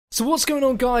So what's going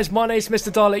on, guys? My name is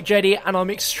MrDalekJD and I'm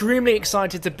extremely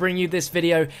excited to bring you this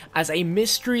video as a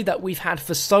mystery that we've had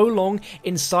for so long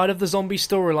inside of the zombie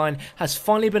storyline has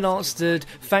finally been answered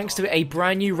thanks to a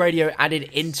brand new radio added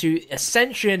into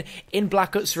Ascension in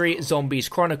Black Ops 3 Zombies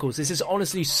Chronicles. This is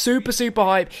honestly super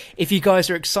hype. If you guys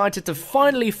are excited to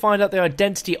finally find out the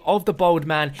identity of the bold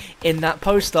man in that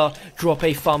poster, drop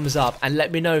a thumbs up and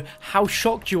let me know how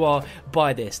shocked you are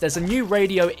by this. There's a new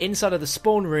radio inside of the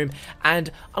spawn room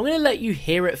and I'm going to let you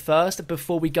hear it first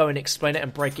before we go and explain it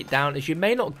and break it down, as you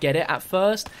may not get it at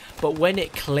first, but when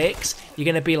it clicks, you're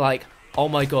going to be like, oh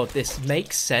my god, this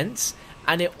makes sense,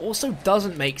 and it also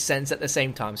doesn't make sense at the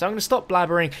same time. So I'm going to stop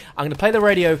blabbering, I'm going to play the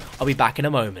radio, I'll be back in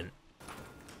a moment.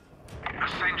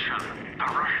 Ascension, the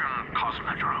Russian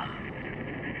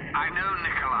cosmodrome. I know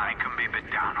Nikolai can be a bit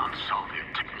down on Soviet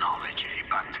technology,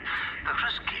 but the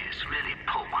Ruskies really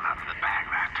pulled one out of the bag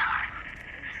that time.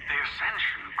 The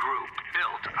Ascension group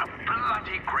built a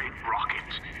bloody great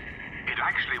rocket. It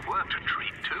actually worked a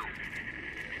treat too.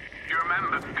 You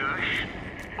remember Gersh?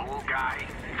 Old guy,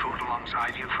 fought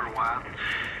alongside you for a while.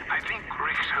 I think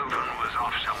Richtofen was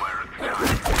off somewhere at the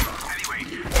time. Anyway,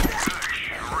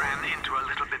 Gersh ran into a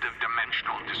little bit of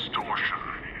dimensional distortion.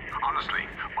 Honestly,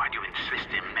 why do you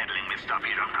insist in meddling with stuff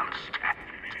you don't understand?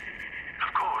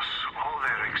 Of course, all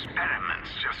their experiments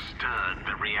just stirred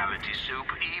the reality soup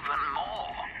even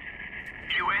more.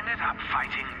 You ended up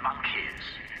fighting monkeys.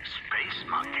 Space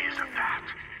monkeys at that.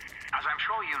 As I'm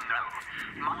sure you know,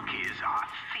 monkeys are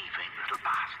thieving little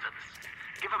bastards.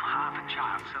 Give them half a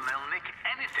chance and they'll nick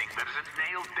anything that isn't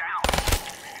nailed down.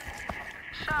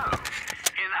 So,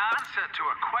 in answer to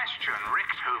a question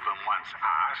Richtofen once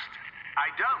asked,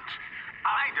 I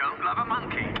don't love a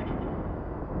monkey.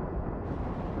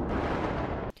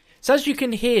 So as you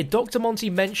can hear, Dr.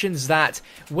 Monty mentions that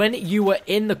when you were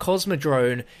in the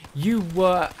Cosmodrome, you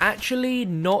were actually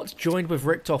not joined with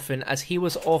Richtofen as he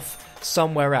was off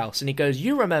somewhere else. And he goes,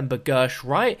 you remember Gersh,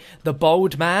 right? The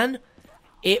bold man?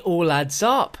 It all adds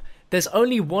up. There's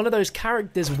only one of those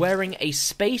characters wearing a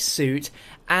spacesuit,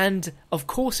 and of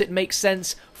course it makes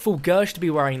sense for Gersh to be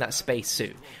wearing that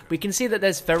spacesuit. We can see that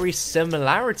there's very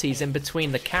similarities in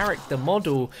between the character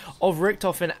model of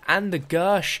Richtofen and the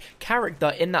Gersh character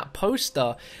in that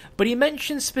poster, but he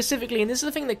mentions specifically, and this is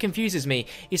the thing that confuses me,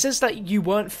 he says that you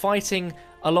weren't fighting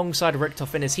alongside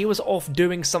Richtofen as he was off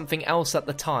doing something else at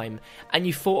the time, and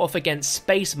you fought off against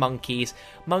space monkeys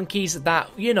that,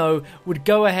 you know, would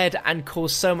go ahead and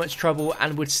cause so much trouble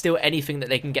and would steal anything that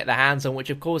they can get their hands on,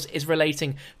 which of course is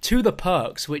relating to the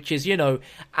perks, which is, you know,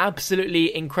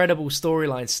 absolutely incredible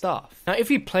storyline stuff. Now,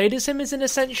 if you played as him as an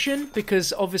Ascension,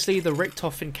 because obviously the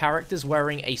Richtofen character's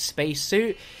wearing a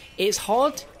spacesuit, it's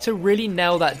hard to really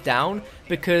nail that down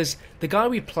because the guy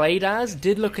we played as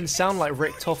did look and sound like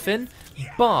Richtofen,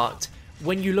 but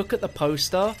when you look at the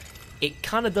poster, it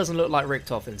kind of doesn't look like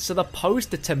Richtofen. So the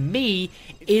poster to me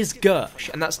is Gersh,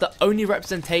 and that's the only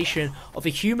representation of a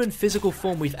human physical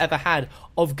form we've ever had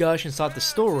of Gersh inside the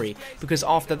story, because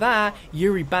after that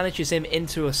Yuri banishes him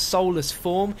into a soulless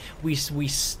form, we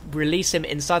release him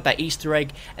inside that Easter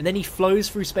egg, and then he flows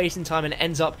through space and time and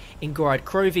ends up in Gorod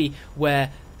Krovi,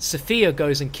 where Sophia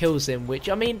goes and kills him, which,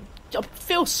 I mean, I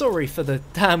feel sorry for the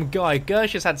damn guy.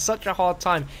 Gersh has had such a hard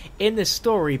time in this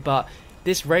story, but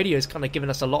this radio is kind of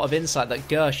giving us a lot of insight that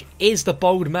Gersh is the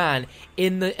bold man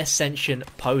in the Ascension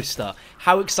poster.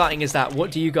 How exciting is that?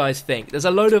 What do you guys think? There's a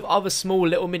load of other small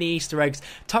little mini Easter eggs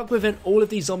tucked within all of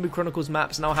these Zombie Chronicles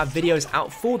maps, and I'll have videos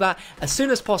out for that as soon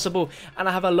as possible, and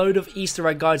I have a load of Easter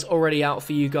egg guides already out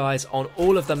for you guys on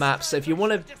all of the maps. So if you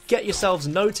want to get yourselves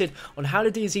noted on how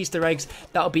to do these Easter eggs,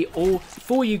 that'll be all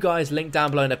for you guys, linked down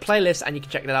below in a playlist, and you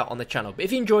can check that out on the channel. But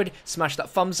if you enjoyed, smash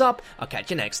that thumbs up. I'll catch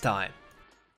you next time.